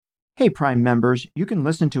Hey, Prime members, you can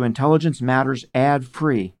listen to Intelligence Matters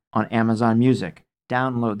ad-free on Amazon Music.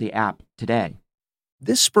 Download the app today.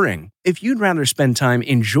 This spring, if you'd rather spend time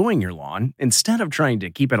enjoying your lawn instead of trying to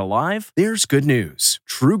keep it alive, there's good news.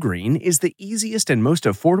 True Green is the easiest and most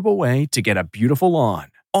affordable way to get a beautiful lawn.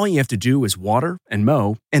 All you have to do is water and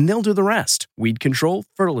mow, and they'll do the rest. Weed control,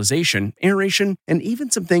 fertilization, aeration, and even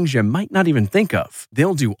some things you might not even think of.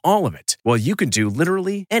 They'll do all of it, while you can do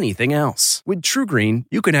literally anything else. With True Green,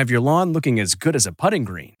 you can have your lawn looking as good as a putting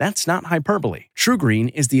green. That's not hyperbole. True Green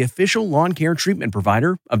is the official lawn care treatment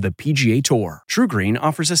provider of the PGA Tour. True Green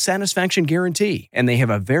offers a satisfaction guarantee, and they have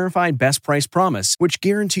a verified best price promise, which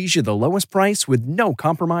guarantees you the lowest price with no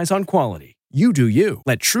compromise on quality. You do you.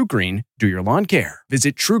 Let True Green do your lawn care.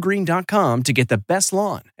 Visit truegreen.com to get the best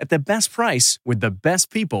lawn at the best price with the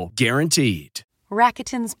best people guaranteed.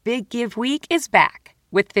 Rakuten's Big Give Week is back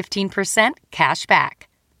with 15% cash back.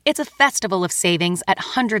 It's a festival of savings at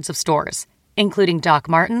hundreds of stores, including Doc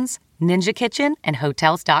Martens, Ninja Kitchen, and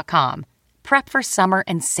Hotels.com. Prep for summer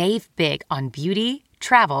and save big on beauty,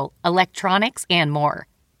 travel, electronics, and more.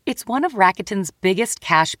 It's one of Rakuten's biggest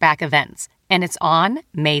cash back events, and it's on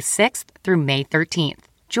May 6th through May 13th.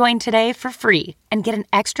 Join today for free and get an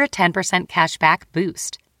extra 10% cash back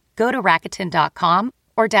boost. Go to Rakuten.com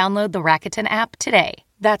or download the Rakuten app today.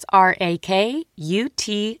 That's Rakuten.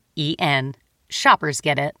 Shoppers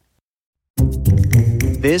get it.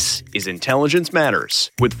 This is Intelligence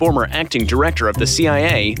Matters with former acting director of the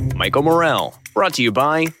CIA, Michael Morell. Brought to you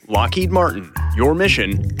by Lockheed Martin. Your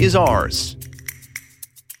mission is ours.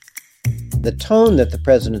 The tone that the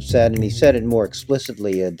president said, and he said it more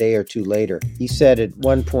explicitly a day or two later, he said at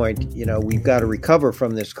one point, we've got to recover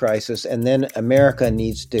from this crisis, and then America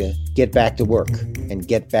needs to get back to work and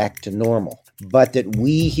get back to normal. But that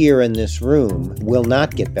we here in this room will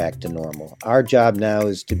not get back to normal. Our job now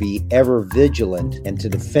is to be ever vigilant and to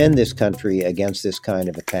defend this country against this kind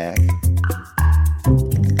of attack.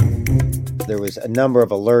 There was a number of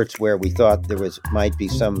alerts where we thought might be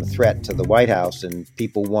some threat to the White House, and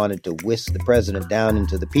people wanted to whisk the president down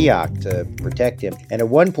into the PIOC to protect him. And at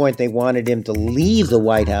one point, they wanted him to leave the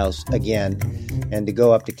White House again and to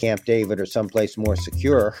go up to Camp David or someplace more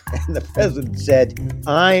secure. And the president said,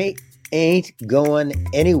 "I ain't going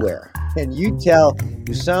anywhere. And you tell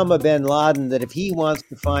Osama bin Laden that if he wants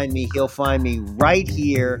to find me, he'll find me right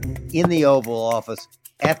here in the Oval Office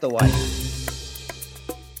at the White House."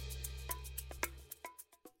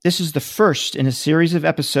 This is the first in a series of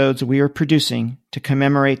episodes we are producing to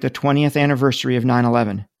commemorate the 20th anniversary of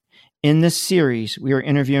 9/11. In this series, we are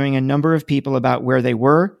interviewing a number of people about where they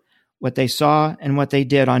were, what they saw, and what they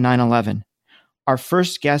did on 9/11. Our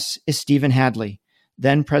first guest is Stephen Hadley,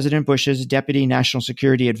 then President Bush's Deputy National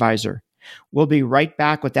Security Advisor. We'll be right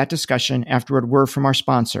back with that discussion after a word from our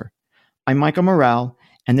sponsor. I'm Michael Morell,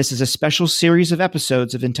 and this is a special series of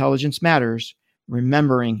episodes of Intelligence Matters,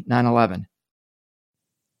 remembering 9/11.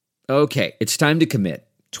 Okay, it's time to commit.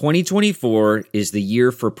 2024 is the year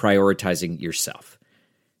for prioritizing yourself.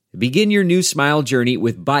 Begin your new smile journey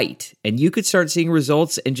with Byte, and you could start seeing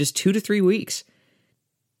results in just 2 to 3 weeks.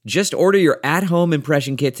 Just order your at-home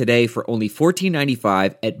impression kit today for only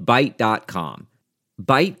 $14.95 at Byte.com.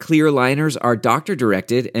 Byte clear liners are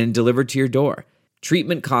doctor-directed and delivered to your door.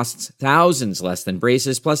 Treatment costs thousands less than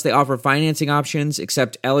braces, plus they offer financing options,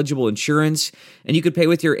 accept eligible insurance, and you could pay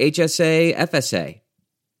with your HSA, FSA.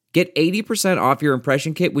 Get 80% off your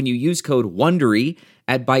impression kit when you use code WONDERY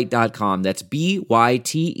at Byte.com. That's BYTE.com.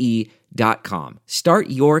 Start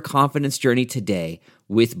your confidence journey today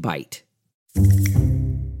with Byte.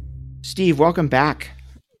 Steve, welcome back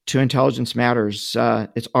to Intelligence Matters.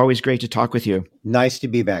 It's always great to talk with you. Nice to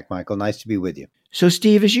be back, Michael. Nice to be with you. So,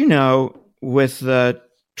 Steve, as you know, with the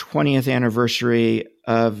 20th anniversary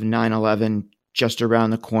of 9/11 just around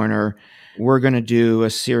the corner, we're going to do a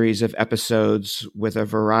series of episodes with a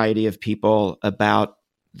variety of people about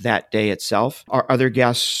that day itself. Our other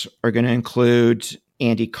guests are going to include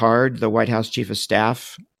Andy Card, the White House Chief of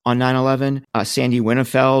Staff on 9/11, Sandy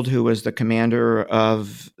Winnefeld, who was the commander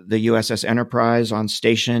of the USS Enterprise on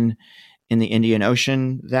station in the Indian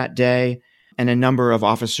Ocean that day, and a number of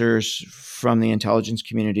officers from the intelligence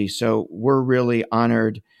community. So we're really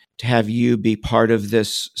honored to have you be part of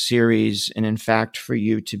this series, and in fact, for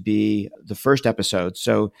you to be the first episode.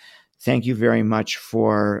 So thank you very much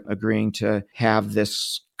for agreeing to have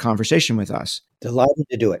this conversation with us. Delighted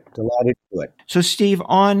to do it. So, Steve,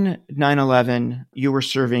 on 9/11, you were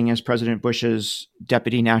serving as President Bush's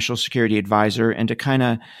Deputy National Security Advisor. And to kind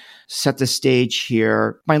of set the stage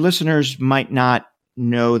here, my listeners might not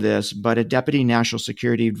know this, but a Deputy National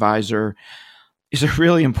Security Advisor is a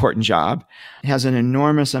really important job. It has an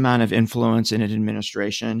enormous amount of influence in an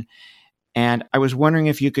administration. And I was wondering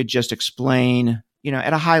if you could just explain,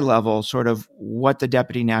 at a high level, sort of what the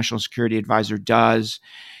Deputy National Security Advisor does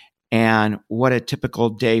and what a typical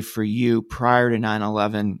day for you prior to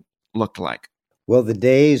 9/11 looked like. Well, the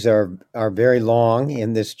days are very long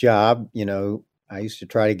in this job. I used to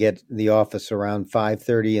try to get the office around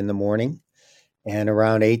 5:30 in the morning, and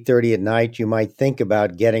around 8:30 at night, you might think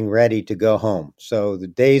about getting ready to go home. So the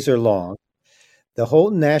days are long. The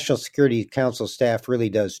whole National Security Council staff really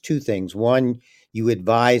does two things. One, you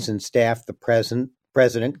advise and staff the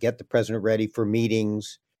president, get the president ready for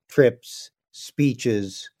meetings, trips,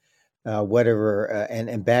 speeches, whatever,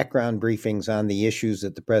 and background briefings on the issues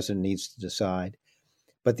that the president needs to decide.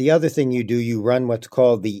 But the other thing you do, you run what's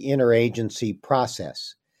called the interagency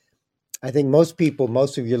process. I think most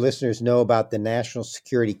of your listeners know about the National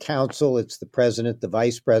Security Council. It's the president, the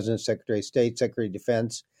vice president, secretary of state, secretary of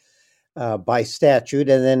defense, by statute,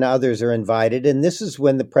 and then others are invited. And this is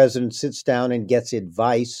when the president sits down and gets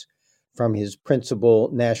advice from his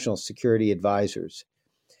principal national security advisors.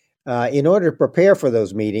 In order to prepare for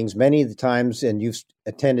those meetings, many of the times, and you've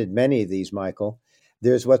attended many of these, Michael,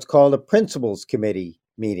 there's what's called a principals committee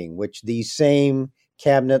meeting, which these same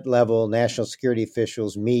cabinet level national security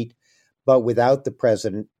officials meet, but without the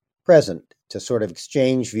president present, to sort of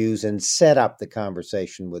exchange views and set up the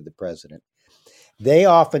conversation with the president. They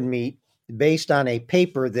often meet based on a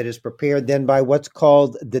paper that is prepared then by what's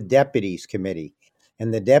called the Deputies Committee.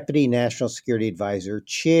 And the Deputy National Security Advisor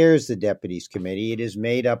chairs the Deputies Committee. It is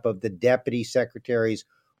made up of the deputy secretaries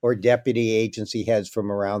or deputy agency heads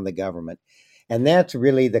from around the government. And that's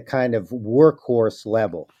really the kind of workhorse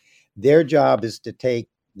level. Their job is to take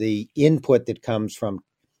the input that comes from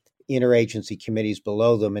interagency committees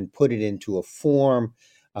below them and put it into a form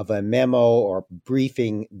of a memo or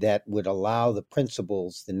briefing that would allow the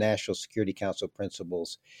principals, the National Security Council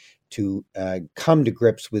principals, to come to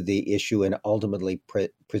grips with the issue and ultimately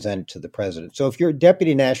present it to the president. So if you're a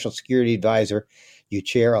Deputy National Security Advisor, you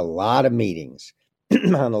chair a lot of meetings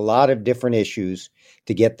on a lot of different issues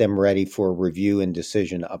to get them ready for review and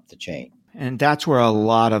decision up the chain. And that's where a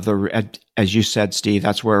lot of as you said, Steve,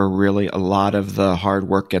 that's where really a lot of the hard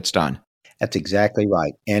work gets done. That's exactly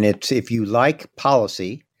right. And it's, if you like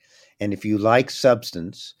policy and if you like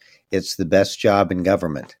substance, it's the best job in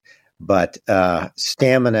government. But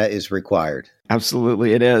stamina is required.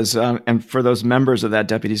 Absolutely, it is. And for those members of that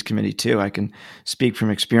Deputies Committee, too, I can speak from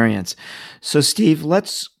experience. So, Steve,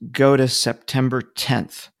 let's go to September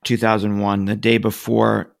 10th, 2001, the day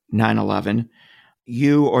before 9/11.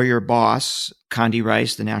 You or your boss, Condi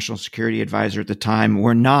Rice, the National Security Advisor at the time,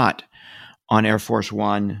 were not on Air Force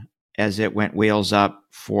One as it went wheels up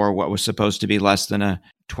for what was supposed to be less than a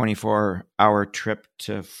 24-hour trip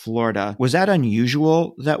to Florida. Was that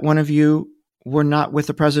unusual that one of you were not with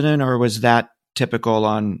the president, or was that typical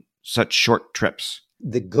on such short trips?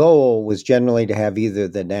 The goal was generally to have either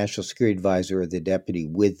the National Security Advisor or the deputy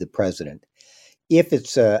with the president. If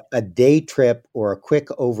it's a day trip or a quick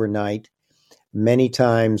overnight, many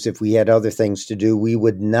times if we had other things to do, we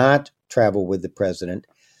would not travel with the president.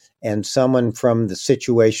 And someone from the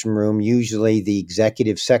Situation Room, usually the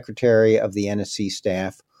executive secretary of the NSC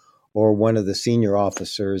staff or one of the senior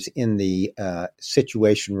officers in the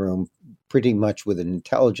Situation Room, pretty much with an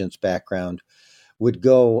intelligence background, would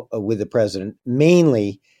go with the president,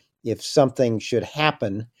 mainly if something should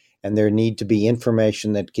happen and there need to be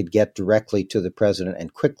information that could get directly to the president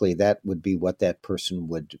and quickly. That would be what that person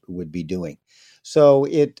would be doing. So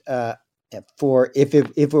if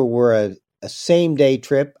it were a same day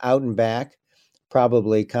trip out and back,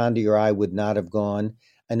 probably Condi or I would not have gone.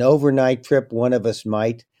 An overnight trip, one of us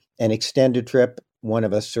might. An extended trip, one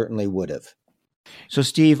of us certainly would have. So,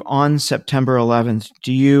 Steve, on September 11th,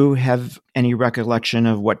 do you have any recollection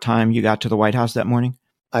of what time you got to the White House that morning?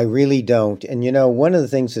 I really don't. And, one of the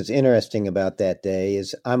things that's interesting about that day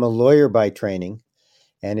is I'm a lawyer by training.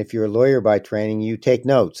 And if you're a lawyer by training, you take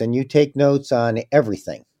notes, and you take notes on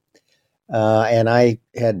everything. And I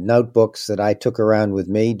had notebooks that I took around with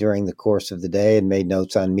me during the course of the day and made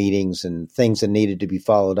notes on meetings and things that needed to be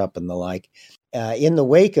followed up and the like. In the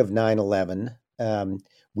wake of 9/11,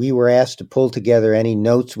 we were asked to pull together any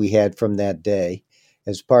notes we had from that day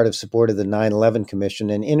as part of support of the 9/11 Commission.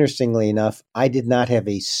 And interestingly enough, I did not have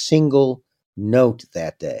a single note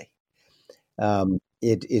that day.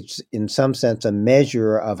 It's in some sense a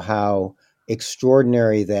measure of how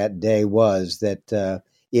extraordinary that day was, that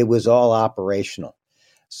it was all operational.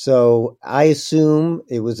 So I assume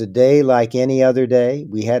it was a day like any other day.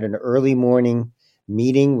 We had an early morning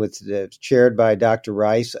meeting chaired by Dr.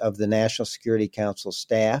 Rice of the National Security Council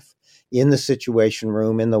staff. in the Situation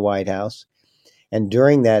Room in the White House. And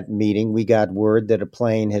during that meeting, we got word that a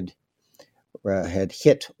plane had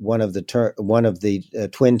hit one of the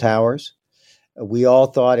Twin Towers. We all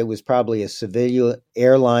thought it was probably a civilian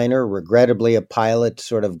airliner. Regrettably, a pilot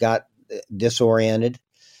sort of got disoriented.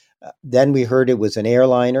 Then we heard it was an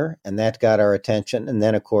airliner, and that got our attention. And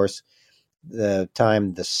then, of course, the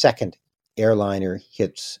time the second airliner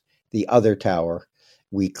hits the other tower,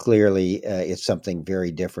 we clearly, it's something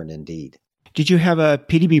very different indeed. Did you have a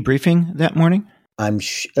PDB briefing that morning?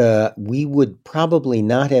 We would probably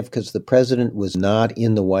not have, because the president was not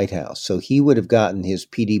in the White House. So he would have gotten his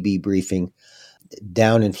PDB briefing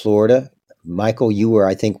down in Florida. Michael, you were,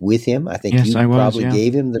 I think, with him. I think yes, you probably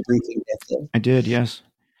gave him the briefing that day. I did, yes.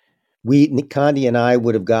 Condi and I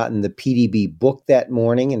would have gotten the PDB book that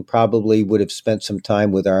morning and probably would have spent some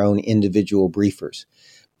time with our own individual briefers.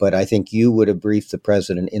 But I think you would have briefed the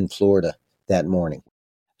president in Florida that morning.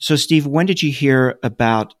 So, Steve, when did you hear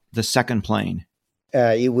about the second plane?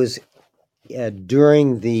 It was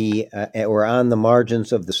during or on the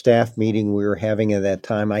margins of the staff meeting we were having at that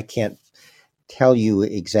time. I can't tell you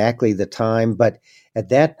exactly the time, but at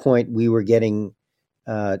that point we were getting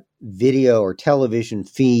video or television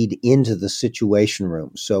feed into the Situation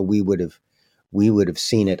Room, so we would have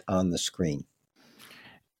seen it on the screen.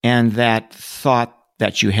 And that thought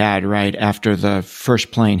that you had right after the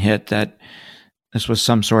first plane hit, that this was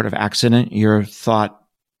some sort of accident, your thought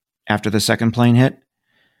after the second plane hit?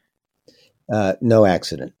 No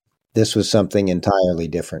accident. This was something entirely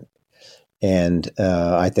different. And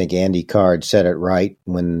I think Andy Card said it right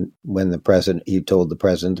when he told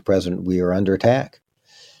the president, we are under attack.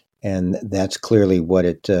 And that's clearly what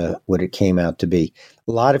it came out to be.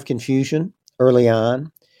 A lot of confusion early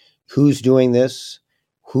on. Who's doing this?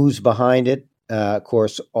 Who's behind it? Of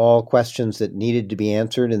course, all questions that needed to be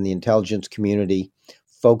answered, and the intelligence community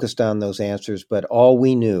focused on those answers. But all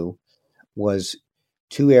we knew was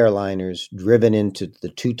two airliners driven into the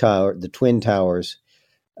Twin Towers,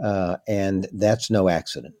 and that's no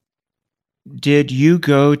accident. Did you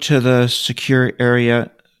go to the secure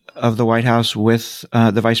area of the White House with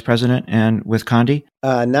the vice president and with Condi?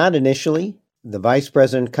 Not initially. The vice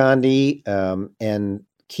president, Condi, and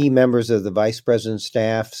key members of the vice president's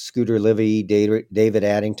staff, Scooter Livy, David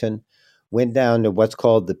Addington, went down to what's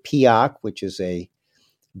called the PIOC, which is a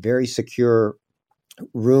very secure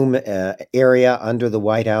room area under the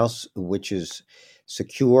White House, which is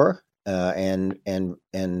secure and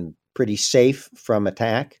pretty safe from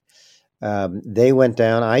attack. They went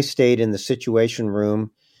down. I stayed in the Situation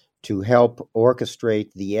Room to help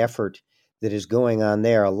orchestrate the effort that is going on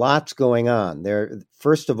there. A lot's going on there.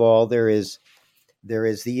 First of all, there is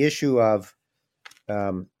the issue of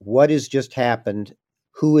what has just happened,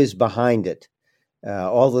 who is behind it,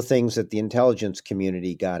 all the things that the intelligence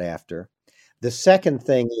community got after. The second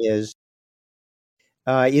thing is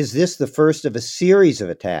this the first of a series of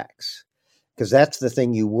attacks? Because that's the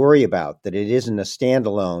thing you worry about, that it isn't a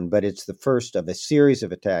standalone, but it's the first of a series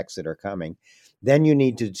of attacks that are coming. Then you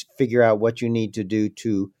need to figure out what you need to do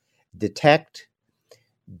to detect,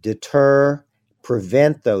 deter,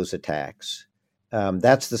 prevent those attacks.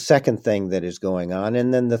 That's the second thing that is going on.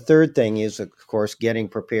 And then the third thing is, of course, getting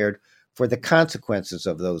prepared for the consequences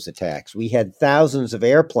of those attacks. We had thousands of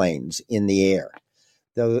airplanes in the air,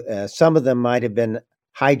 though some of them might have been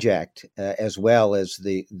hijacked as well as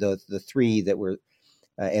the three that were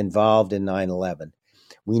involved in 9/11.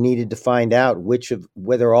 We needed to find out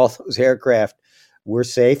whether all those aircraft were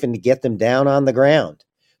safe and to get them down on the ground,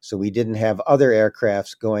 so we didn't have other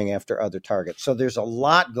aircrafts going after other targets. So there's a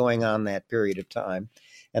lot going on that period of time,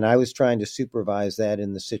 and I was trying to supervise that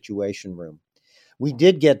in the Situation Room. We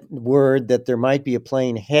did get word that there might be a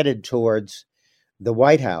plane headed towards the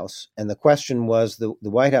White House, and the question was, the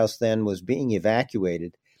White House then was being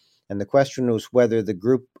evacuated, and the question was whether the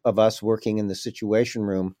group of us working in the Situation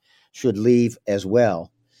Room should leave as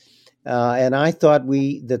well. And I thought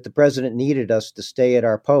that the president needed us to stay at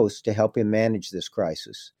our post to help him manage this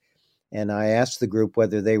crisis. And I asked the group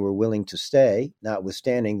whether they were willing to stay,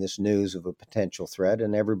 notwithstanding this news of a potential threat,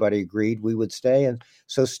 and everybody agreed we would stay, and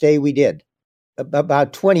so stay we did.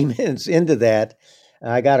 About 20 minutes into that,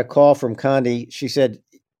 I got a call from Condi. She said,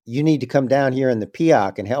 "You need to come down here in the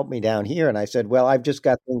PIOC and help me down here." And I said, "Well, I've just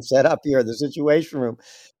got things set up here in the Situation Room.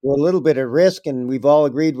 We're a little bit at risk, and we've all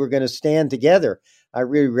agreed we're going to stand together. I'd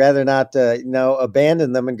really rather not,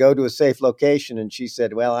 abandon them and go to a safe location." And she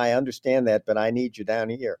said, "Well, I understand that, but I need you down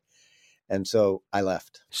here." And so I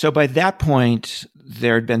left. So by that point,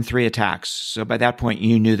 there had been 3 attacks. So by that point,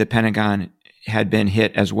 you knew the Pentagon had been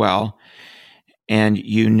hit as well. And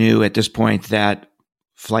you knew at this point that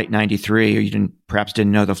Flight 93, or you perhaps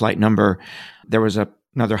didn't know the flight number, there was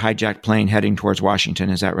another hijacked plane heading towards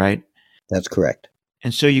Washington. Is that right? That's correct.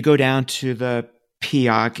 And so you go down to the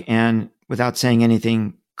PIAC, and without saying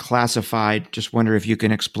anything classified, just wonder if you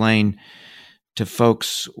can explain to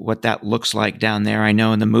folks what that looks like down there. I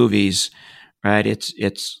know in the movies, right?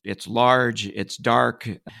 It's large, it's dark.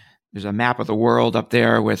 There's a map of the world up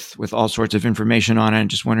there with all sorts of information on it.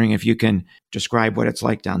 And just wondering if you can describe what it's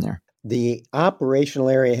like down there. The operational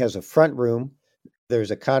area has a front room. There's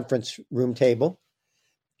a conference room table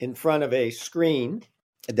in front of a screen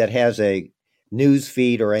that has a news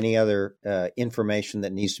feed or any other information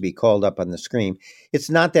that needs to be called up on the screen. It's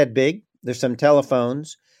not that big. There's some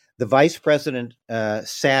telephones. The vice president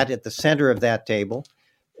sat at the center of that table,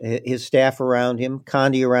 his staff around him,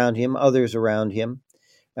 Condi around him, others around him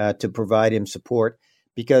to provide him support,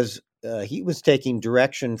 because he was taking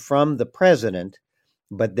direction from the president,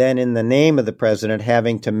 but then in the name of the president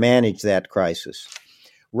having to manage that crisis.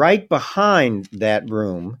 Right behind that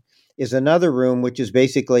room is another room, which is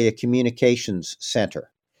basically a communications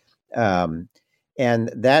center. And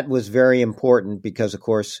that was very important because, of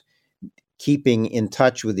course, keeping in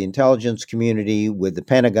touch with the intelligence community, with the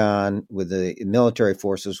Pentagon, with the military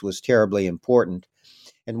forces was terribly important.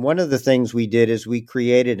 And one of the things we did is we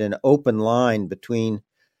created an open line between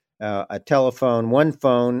one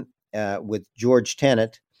phone with George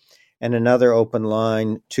Tenet and another open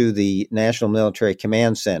line to the National Military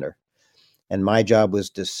Command Center. And my job was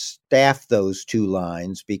to staff those two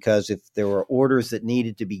lines, because if there were orders that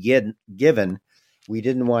needed to be given, we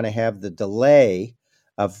didn't want to have the delay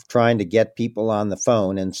of trying to get people on the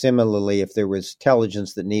phone. And similarly, if there was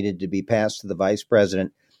intelligence that needed to be passed to the vice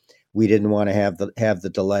president, we didn't want to have the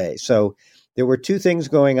delay. So there were two things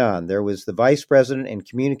going on. There was the vice president in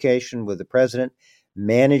communication with the president,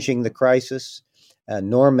 managing the crisis.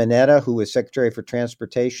 Norm Mineta, who was Secretary for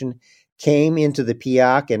Transportation, came into the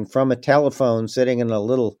PIAC and from a telephone sitting in a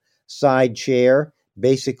little side chair,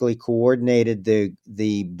 basically coordinated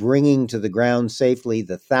the bringing to the ground safely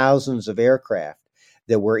the thousands of aircraft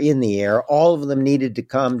that were in the air. All of them needed to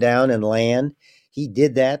come down and land. He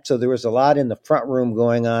did that. So there was a lot in the front room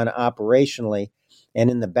going on operationally. And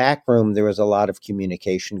in the back room, there was a lot of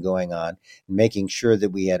communication going on, making sure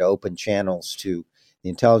that we had open channels to the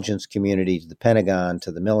intelligence community, to the Pentagon,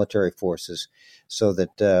 to the military forces, so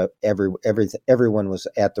that everyone was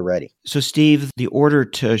at the ready. So, Steve, the order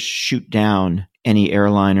to shoot down any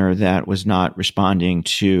airliner that was not responding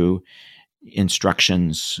to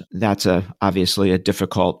instructions, that's obviously a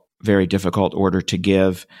very difficult order to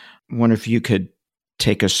give. I wonder if you could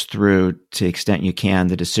take us through, to the extent you can,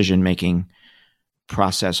 the decision-making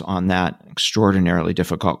process on that extraordinarily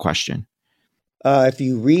difficult question. If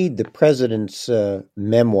you read the president's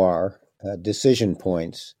memoir, Decision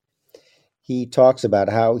Points, he talks about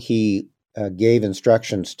how he gave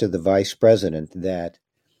instructions to the vice president that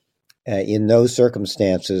in those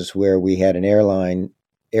circumstances where we had an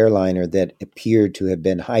airliner that appeared to have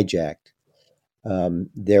been hijacked,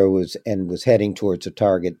 was heading towards a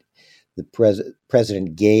target, the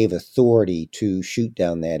president gave authority to shoot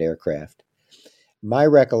down that aircraft. My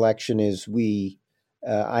recollection is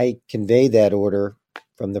I conveyed that order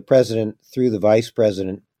from the president through the vice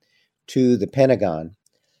president to the Pentagon.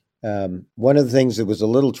 One of the things that was a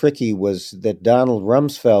little tricky was that Donald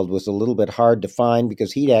Rumsfeld was a little bit hard to find,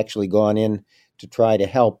 because he'd actually gone in to try to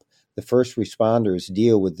help the first responders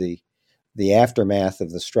deal with the aftermath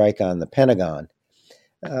of the strike on the Pentagon.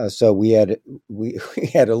 So we had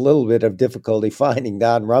a little bit of difficulty finding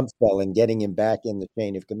Don Rumsfeld and getting him back in the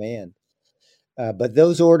chain of command. But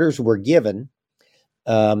those orders were given.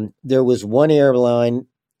 There was one airline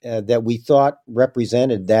that we thought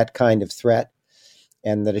represented that kind of threat,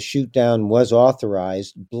 and that a shoot down was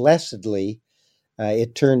authorized. Blessedly,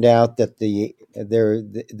 it turned out that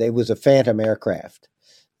there was a Phantom aircraft,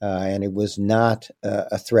 and it was not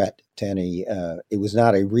a threat to any. It was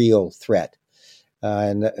not a real threat.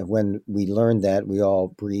 And when we learned that, we all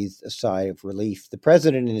breathed a sigh of relief. The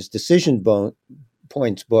president, in his Decision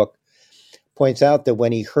Points book, points out that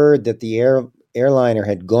when he heard that the airliner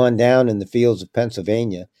had gone down in the fields of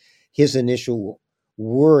Pennsylvania, his initial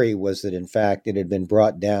worry was that, in fact, it had been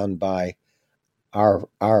brought down by our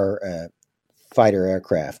fighter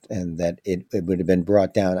aircraft, and that it would have been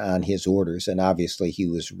brought down on his orders. And obviously he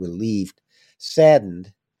was relieved,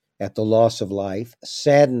 saddened at the loss of life,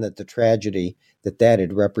 saddened at the tragedy that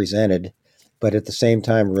had represented, but at the same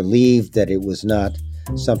time relieved that it was not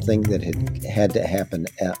something that had to happen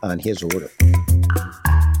on his order.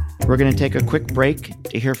 We're going to take a quick break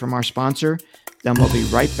to hear from our sponsor. Then we'll be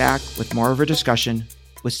right back with more of a discussion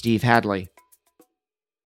with Steve Hadley.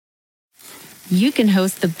 you can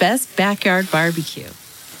host the best backyard barbecue.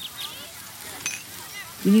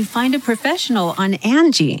 When you find a professional on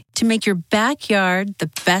Angie to make your backyard the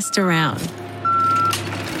best around.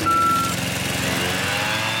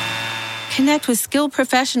 Connect with skilled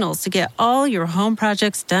professionals to get all your home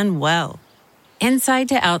projects done well. Inside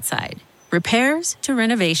to outside, repairs to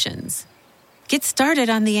renovations. Get started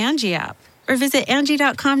on the Angie app or visit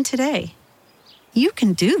Angie.com today. You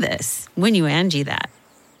can do this when you Angie that.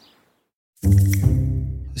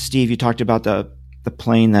 Steve, you talked about the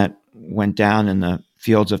plane that went down in the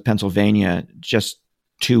fields of Pennsylvania. Just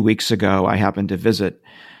 2 weeks ago, I happened to visit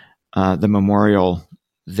the memorial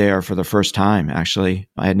there for the first time, actually.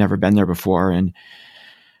 I had never been there before, and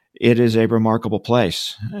it is a remarkable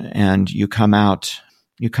place. And you come out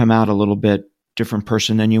a little bit different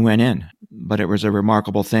person than you went in. But it was a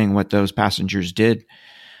remarkable thing what those passengers did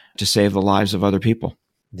to save the lives of other people.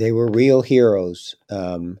 They were real heroes,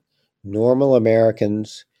 normal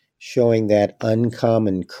Americans showing that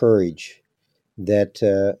uncommon courage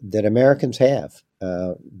that Americans have,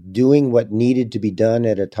 doing what needed to be done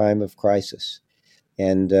at a time of crisis.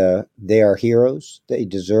 And they are heroes. They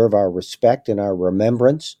deserve our respect and our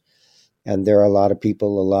remembrance. And there are a lot of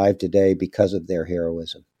people alive today because of their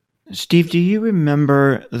heroism. Steve, do you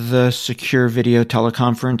remember the secure video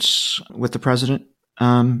teleconference with the president?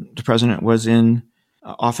 The president was in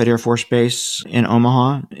Offutt Air Force Base in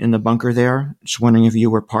Omaha, in the bunker there. Just wondering if you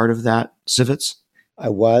were part of that civets. I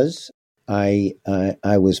was. I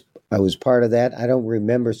was part of that. I don't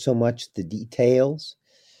remember so much the details.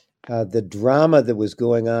 The drama that was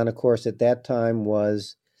going on, of course, at that time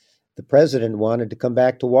was the president wanted to come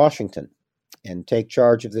back to Washington and take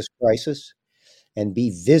charge of this crisis and be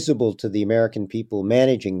visible to the American people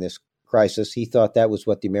managing this crisis. He thought that was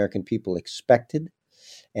what the American people expected,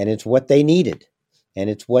 and it's what they needed, and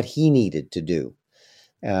it's what he needed to do.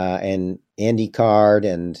 And Andy Card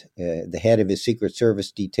and the head of his Secret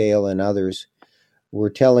Service detail and others were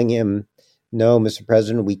telling him, no, Mr.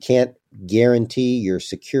 President, we can't guarantee your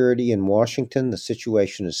security in Washington. The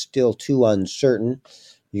situation is still too uncertain.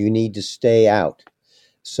 You need to stay out.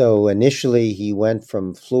 So initially he went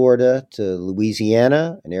from Florida to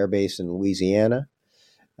Louisiana, an air base in Louisiana,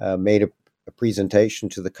 made a presentation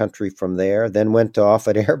to the country from there, then went to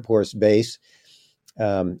Offutt Air Force Base.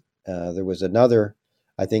 There was another,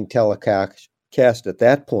 I think, telecast at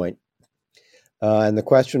that point. And the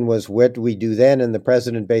question was, what do we do then? And the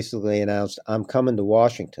president basically announced, I'm coming to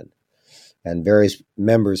Washington. And various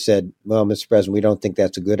members said, well, Mr. President, we don't think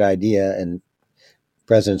that's a good idea. And the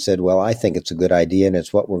president said, well, I think it's a good idea, and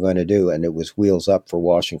it's what we're going to do. And it was wheels up for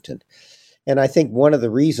Washington. And I think one of the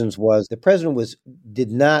reasons was the president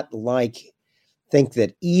did not think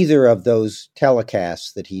that either of those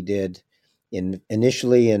telecasts that he did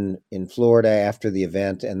initially in Florida after the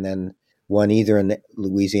event, and then one either in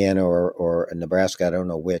Louisiana or in Nebraska, I don't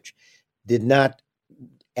know which, did not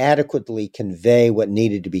adequately convey what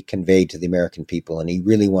needed to be conveyed to the American people. And he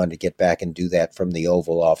really wanted to get back and do that from the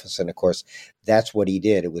Oval Office. And of course, that's what he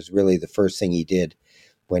did. It was really the first thing he did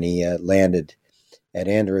when he landed at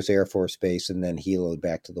Andrews Air Force Base and then heloed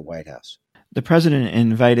back to the White House. The president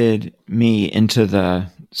invited me into the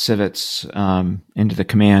civets, into the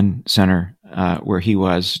command center where he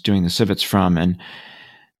was doing the civets from. And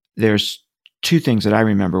there's two things that I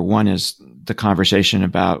remember. One is the conversation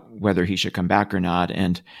about whether he should come back or not.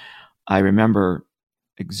 And I remember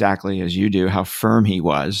exactly as you do how firm he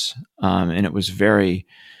was. And it was very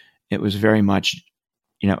much,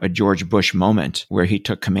 a George Bush moment where he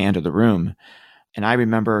took command of the room. And I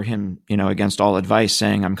remember him, against all advice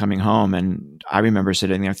saying, I'm coming home. And I remember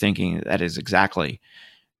sitting there thinking that is exactly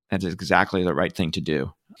the right thing to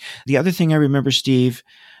do. The other thing I remember, Steve,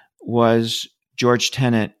 was George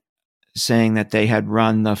Tenet saying that they had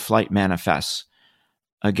run the flight manifests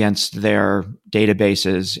against their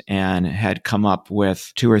databases and had come up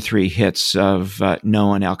with 2 or 3 hits of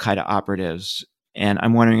known Al-Qaeda operatives. And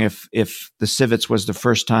I'm wondering if the civets was the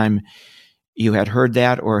first time you had heard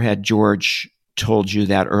that, or had George told you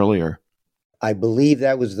that earlier? I believe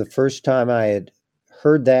that was the first time I had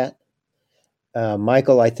heard that.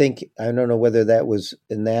 Michael, I don't know whether that was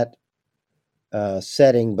in that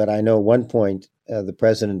setting, but I know at one point the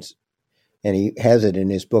president, and he has it in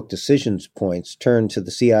his book, Decisions Points, turned to the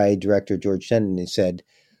CIA director, George Tenet, and he said,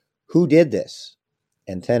 who did this?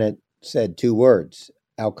 And Tenet said 2 words,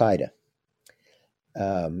 Al-Qaeda.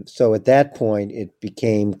 So at that point, it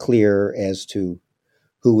became clear as to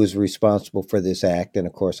who was responsible for this act. And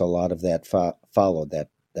of course, a lot of that followed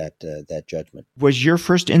that judgment. Was your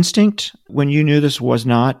first instinct when you knew this was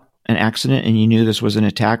not an accident and you knew this was an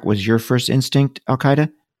attack, was your first instinct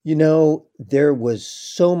Al-Qaeda? There was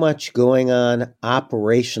so much going on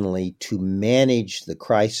operationally to manage the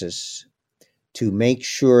crisis, to make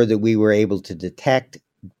sure that we were able to detect,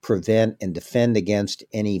 prevent, and defend against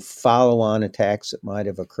any follow-on attacks that might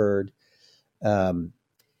have occurred.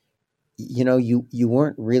 You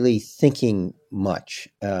weren't really thinking much.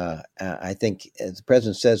 I think, as the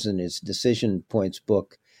president says in his Decision Points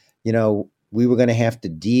book, we were going to have to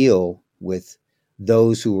deal with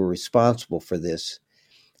those who were responsible for this,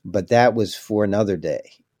 but that was for another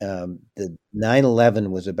day. The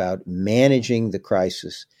 9/11 was about managing the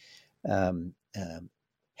crisis,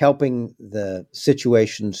 helping the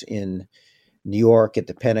situations in New York at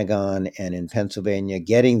the Pentagon and in Pennsylvania,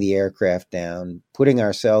 getting the aircraft down, putting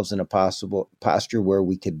ourselves in a possible posture where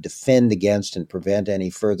we could defend against and prevent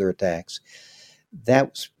any further attacks.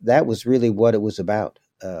 That was really what it was about,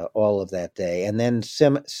 all of that day. And then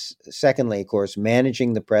secondly, of course,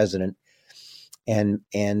 managing the president and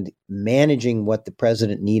managing what the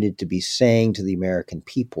president needed to be saying to the American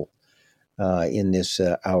people in this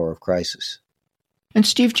hour of crisis. And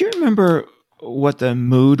Steve, do you remember what the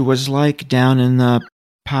mood was like down in the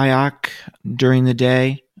PIAC during the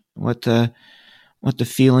day? What the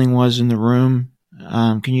feeling was in the room?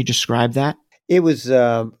 Can you describe that? It was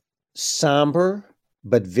somber,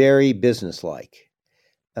 but very businesslike.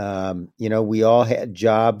 We all had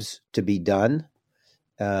jobs to be done.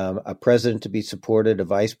 A president to be supported, a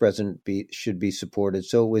vice president should be supported.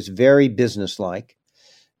 So it was very businesslike,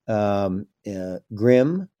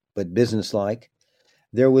 grim, but businesslike.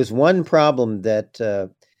 There was one problem that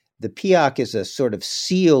the PIAC is a sort of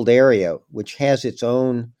sealed area, which has its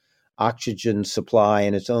own oxygen supply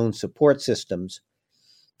and its own support systems.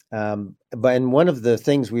 And one of the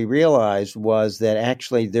things we realized was that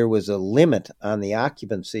actually there was a limit on the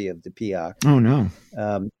occupancy of the PIAC. Oh, no.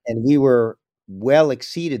 And we were well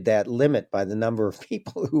exceeded that limit by the number of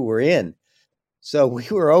people who were in. So we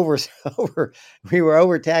were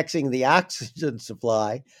overtaxing the oxygen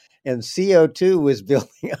supply, and CO2 was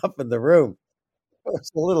building up in the room. There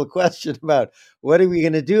was a little question about what are we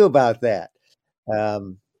going to do about that? A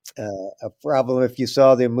problem. If you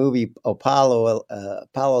saw the movie Apollo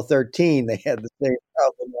 13, they had the same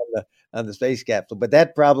problem on the space capsule, but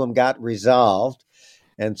that problem got resolved.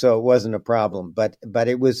 And so it wasn't a problem, but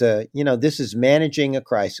it was this is managing a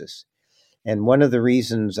crisis. And one of the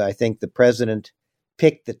reasons I think the president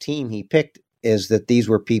picked the team he picked is that these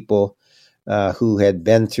were people who had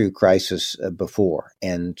been through crisis before.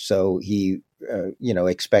 And so he,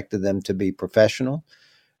 expected them to be professional,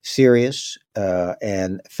 serious,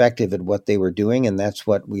 and effective at what they were doing. And that's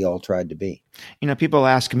what we all tried to be. People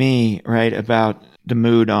ask me, right, about the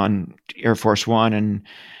mood on Air Force One, and,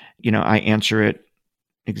 I answer it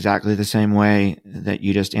exactly the same way that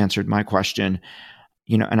you just answered my question.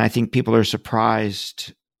 And I think people are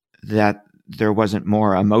surprised that there wasn't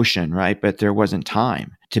more emotion, right? But there wasn't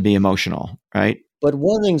time to be emotional, right? But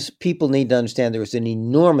one thing people need to understand, there was an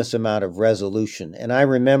enormous amount of resolution. And I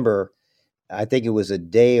remember, I think it was a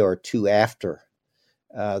day or two after,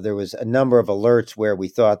 there was a number of alerts where we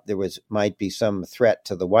thought might be some threat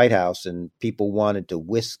to the White House, and people wanted to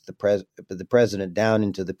whisk the president down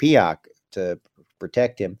into the PIAC to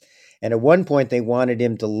protect him. And at one point, they wanted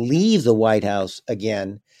him to leave the White House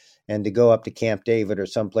again and to go up to Camp David or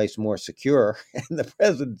someplace more secure. And the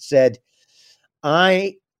president said,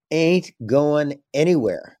 "I ain't going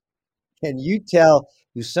anywhere. And you tell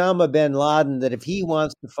Osama bin Laden that if he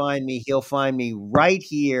wants to find me, he'll find me right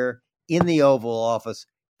here in the Oval Office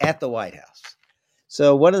at the White House."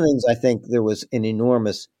 So one of the things, I think there was an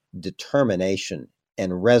enormous determination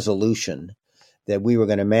and resolution that we were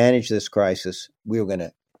going to manage this crisis. We were going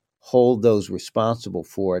to hold those responsible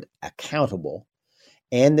for it accountable,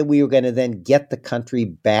 and that we were going to then get the country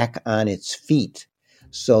back on its feet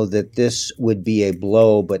so that this would be a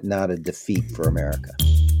blow but not a defeat for America.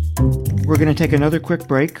 We're going to take another quick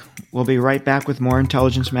break. We'll be right back with more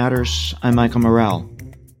Intelligence Matters. I'm Michael Morell.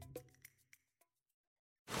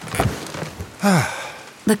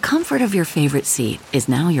 The comfort of your favorite seat is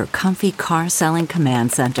now your comfy car selling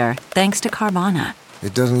command center, thanks to Carvana.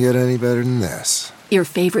 It doesn't get any better than this. Your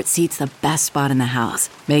favorite seat's the best spot in the house.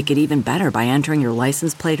 Make it even better by entering your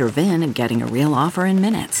license plate or VIN and getting a real offer in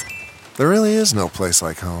minutes. There really is no place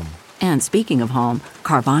like home. And speaking of home,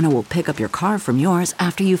 Carvana will pick up your car from yours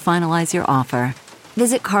after you finalize your offer.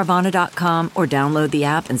 Visit Carvana.com or download the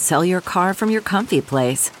app and sell your car from your comfy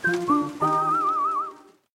place.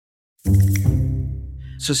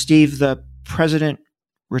 So, Steve, the president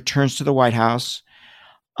returns to the White House,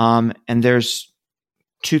 and there's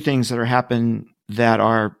two things that are happening that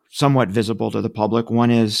are somewhat visible to the public.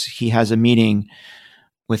 One is he has a meeting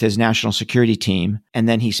with his national security team, and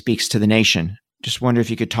then he speaks to the nation. Just wonder if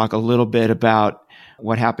you could talk a little bit about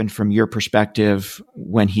what happened from your perspective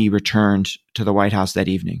when he returned to the White House that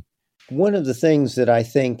evening. One of the things that I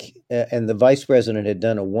think, and the vice president had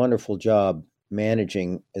done a wonderful job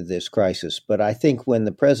managing this crisis, but I think when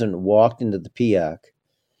the president walked into the PIAC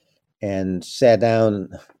and sat down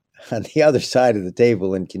on the other side of the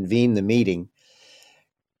table and convened the meeting,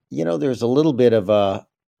 there's a little bit of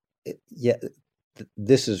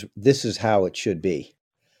this is how it should be.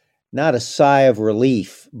 Not a sigh of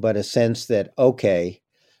relief, but a sense that, okay,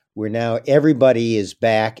 everybody is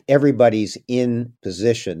back, everybody's in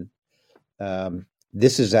position.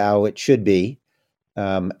 This is how it should be,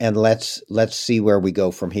 and let's see where we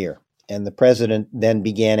go from here. And the president then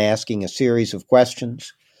began asking a series of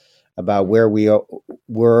questions about where we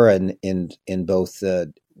were in both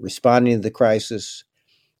responding to the crisis,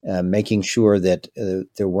 making sure that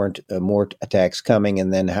there weren't more attacks coming,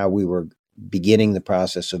 and then how we were beginning the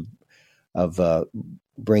process of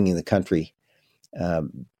bringing the country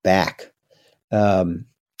back.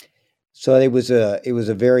 So it was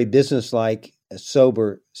a very businesslike,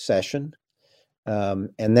 sober session,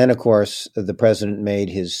 and then of course the president made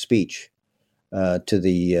his speech to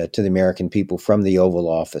the American people from the Oval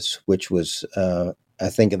Office, which was I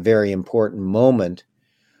think a very important moment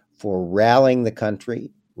for rallying the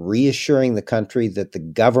country, reassuring the country that the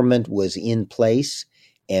government was in place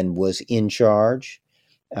and was in charge,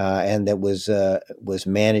 and that was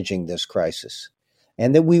managing this crisis,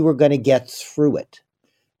 and that we were going to get through it.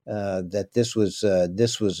 That this was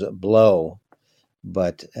a blow,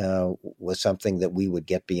 but was something that we would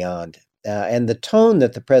get beyond. And the tone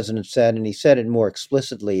that the president said, and he said it more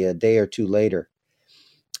explicitly a day or two later.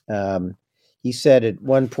 He said at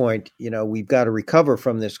one point, we've got to recover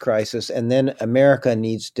from this crisis, and then America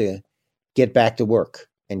needs to get back to work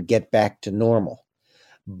and get back to normal.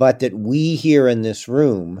 But that we here in this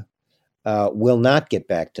room will not get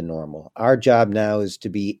back to normal. Our job now is to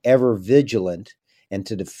be ever vigilant and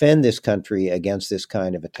to defend this country against this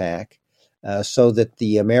kind of attack, so that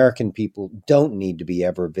the American people don't need to be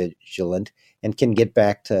ever vigilant and can get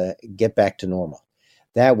back to normal.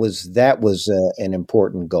 That was an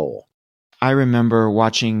important goal. I remember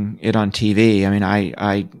watching it on TV. I mean,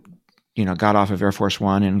 I got off of Air Force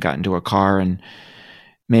One and got into a car and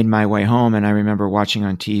made my way home. And I remember watching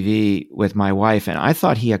on TV with my wife, and I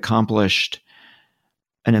thought he accomplished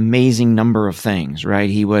an amazing number of things, right?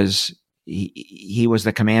 He was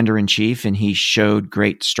the commander in chief, and he showed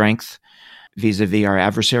great strength vis-a-vis our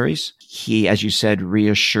adversaries. He, as you said,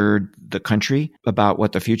 reassured the country about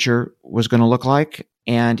what the future was going to look like.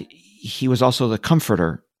 And he was also the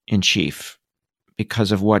comforter in chief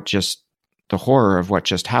because of the horror of what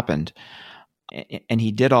just happened. And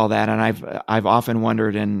he did all that. And I've often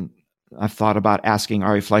wondered, and I've thought about asking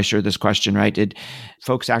Ari Fleischer this question, right? Did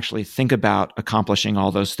folks actually think about accomplishing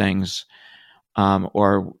all those things?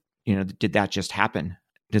 Or did that just happen?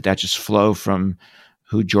 Did that just flow from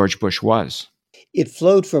who George Bush was? It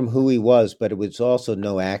flowed from who he was, but it was also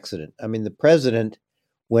no accident. I mean, the president,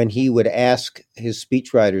 when he would ask his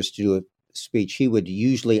speechwriters to do a speech, he would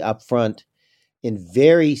usually up front, in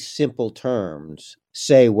very simple terms,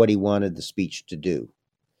 say what he wanted the speech to do.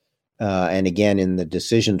 And again, in the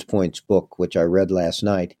Decisions Points book, which I read last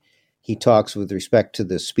night, he talks with respect to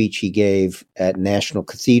the speech he gave at National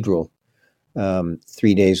Cathedral 4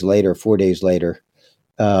 days later.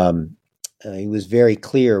 He was very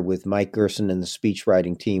clear with Mike Gerson and the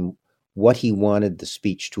speechwriting team what he wanted the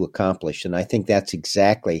speech to accomplish. And I think that's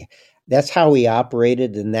how he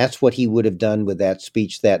operated, and that's what he would have done with that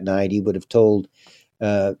speech that night. He would have told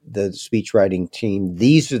the speechwriting team,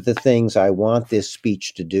 these are the things I want this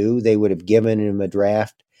speech to do. They would have given him a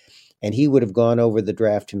draft, and he would have gone over the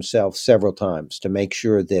draft himself several times to make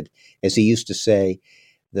sure that, as he used to say,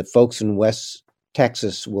 the folks in West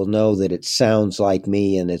Texas will know that it sounds like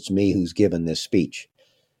me and it's me who's given this speech.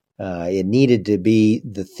 It needed to be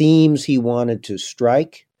the themes he wanted to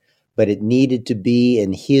strike, but it needed to be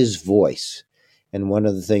in his voice. And one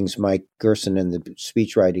of the things Mike Gerson and the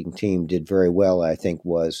speechwriting team did very well, I think,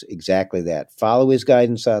 was exactly that. Follow his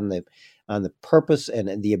guidance on the purpose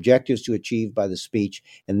and the objectives to achieve by the speech,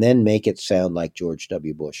 and then make it sound like George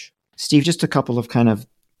W. Bush. Steve, just a couple of kind of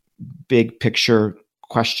big picture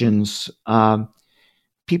questions.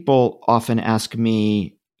 People often ask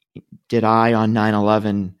me, did I on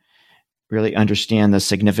 9/11 really understand the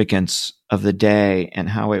significance of the day and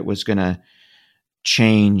how it was going to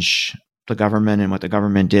change the government and what the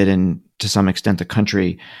government did, and to some extent the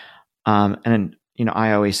country? And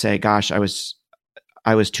I always say, gosh, I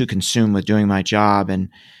was too consumed with doing my job, and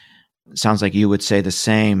it sounds like you would say the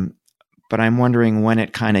same. but I'm wondering when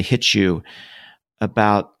it kind of hits you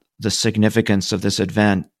about the significance of this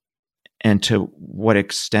event and to what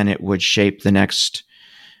extent it would shape the next,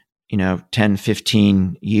 10,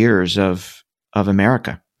 15 years of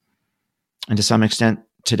America. And to some extent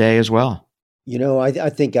today as well. I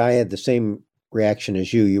think I had the same reaction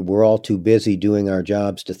as you. We're all too busy doing our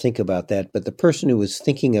jobs to think about that. But the person who was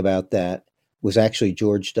thinking about that was actually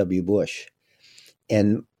George W. Bush.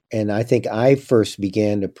 And I think I first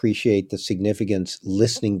began to appreciate the significance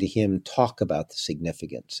listening to him talk about the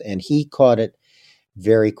significance. And he caught it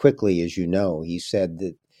very quickly, as you know. He said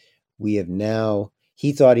that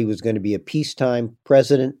he thought he was going to be a peacetime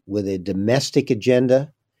president with a domestic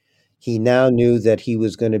agenda. He now knew that he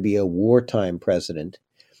was going to be a wartime president,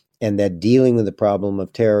 and that dealing with the problem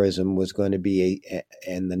of terrorism was going to be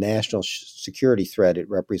and the national security threat it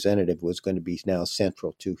represented was going to be now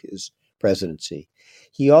central to his presidency.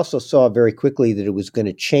 He also saw very quickly that it was going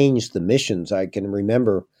to change the missions. I can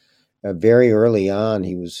remember very early on,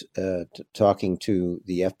 he was talking to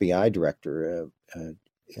the FBI director,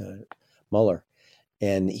 Mueller,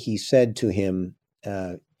 and he said to him,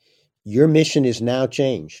 your mission is now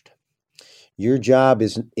changed. Your job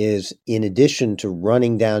is in addition to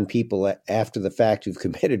running down people after the fact who've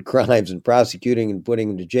committed crimes and prosecuting and putting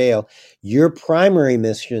them to jail, your primary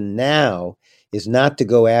mission now is not to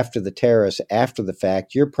go after the terrorists after the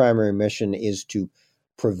fact. Your primary mission is to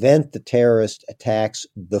prevent the terrorist attacks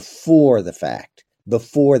before the fact,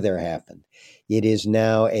 before they're happened. It is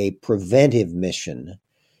now a preventive mission,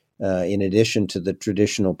 in addition to the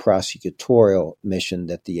traditional prosecutorial mission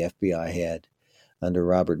that the FBI had under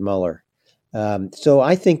Robert Mueller. So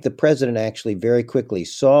I think the president actually very quickly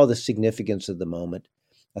saw the significance of the moment.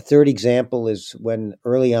 A third example is when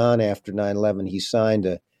early on after 9/11, he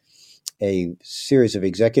signed a series of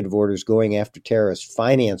executive orders going after terrorist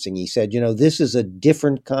financing. He said, this is a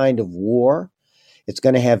different kind of war. It's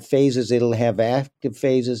going to have phases. It'll have active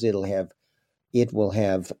phases. It will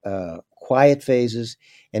have quiet phases,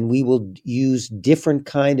 and we will use different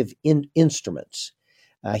kind of instruments.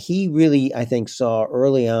 He really, I think, saw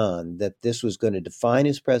early on that this was going to define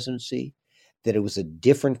his presidency, that it was a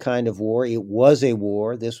different kind of war. It was a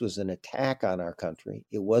war. This was an attack on our country.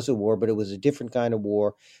 It was a war, but it was a different kind of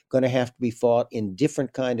war, going to have to be fought in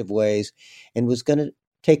different kind of ways, and was going to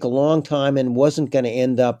take a long time and wasn't going to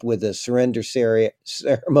end up with a surrender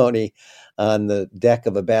ceremony on the deck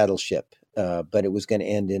of a battleship. But it was going to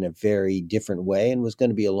end in a very different way and was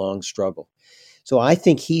going to be a long struggle. So I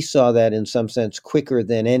think he saw that in some sense quicker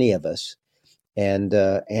than any of us, and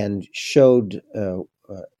showed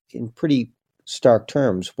in pretty stark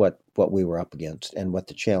terms what we were up against and what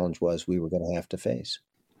the challenge was we were going to have to face.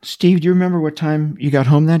 Steve, do you remember what time you got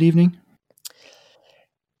home that evening?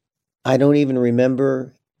 I don't even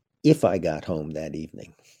remember if I got home that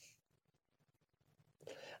evening.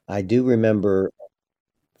 I do remember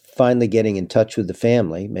finally getting in touch with the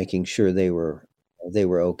family, making sure they were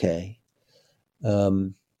okay.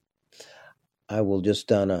 I will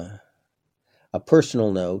just on a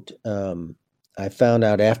personal note, I found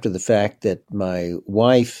out after the fact that my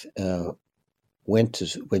wife when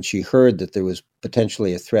she heard that there was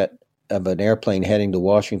potentially a threat of an airplane heading to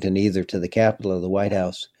Washington, either to the Capitol or the White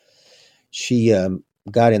House, she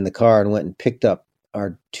got in the car and went and picked up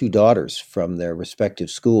our two daughters from their respective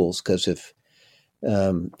schools, because if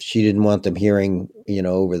she didn't want them hearing,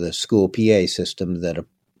 over the school PA system that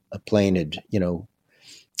a plane had,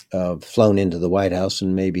 flown into the White House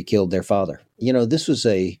and maybe killed their father. This was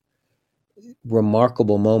a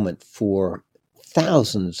remarkable moment for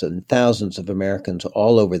thousands and thousands of Americans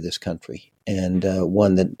all over this country, and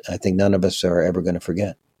one that I think none of us are ever going to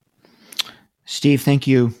forget. Steve, thank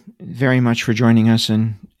you very much for joining us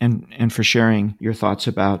and for sharing your thoughts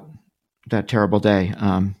about that terrible day.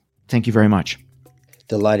 Thank you very much.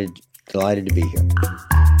 Delighted to be here.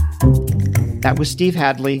 That was Steve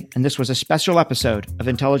Hadley, and this was a special episode of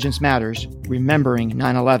Intelligence Matters, Remembering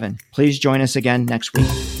 9/11. Please join us again next week.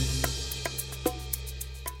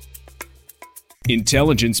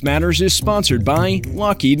 Intelligence Matters is sponsored by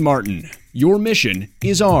Lockheed Martin. Your mission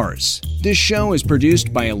is ours. This show is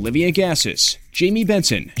produced by Olivia Gassis, Jamie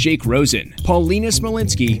Benson, Jake Rosen, Paulina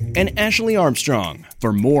Smolinski, and Ashley Armstrong.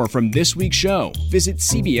 For more from this week's show, visit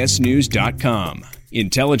cbsnews.com.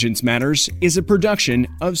 Intelligence Matters is a production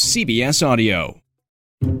of CBS Audio.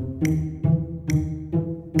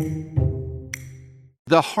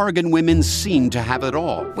 The Hargan women seemed to have it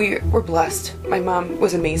all. We were blessed. My mom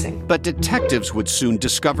was amazing. But detectives would soon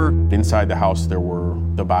discover inside the house there were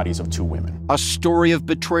the bodies of two women. A story of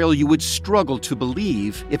betrayal you would struggle to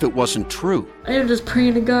believe if it wasn't true. I am just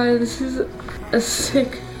praying to God, this is a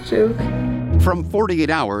sick joke. From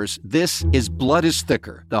 48 Hours, this is Blood is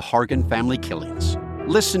Thicker, The Hargan Family Killings.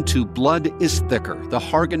 Listen to Blood is Thicker, The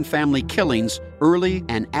Hargan Family Killings early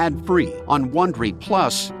and ad-free on Wondery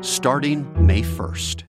Plus starting May 1st.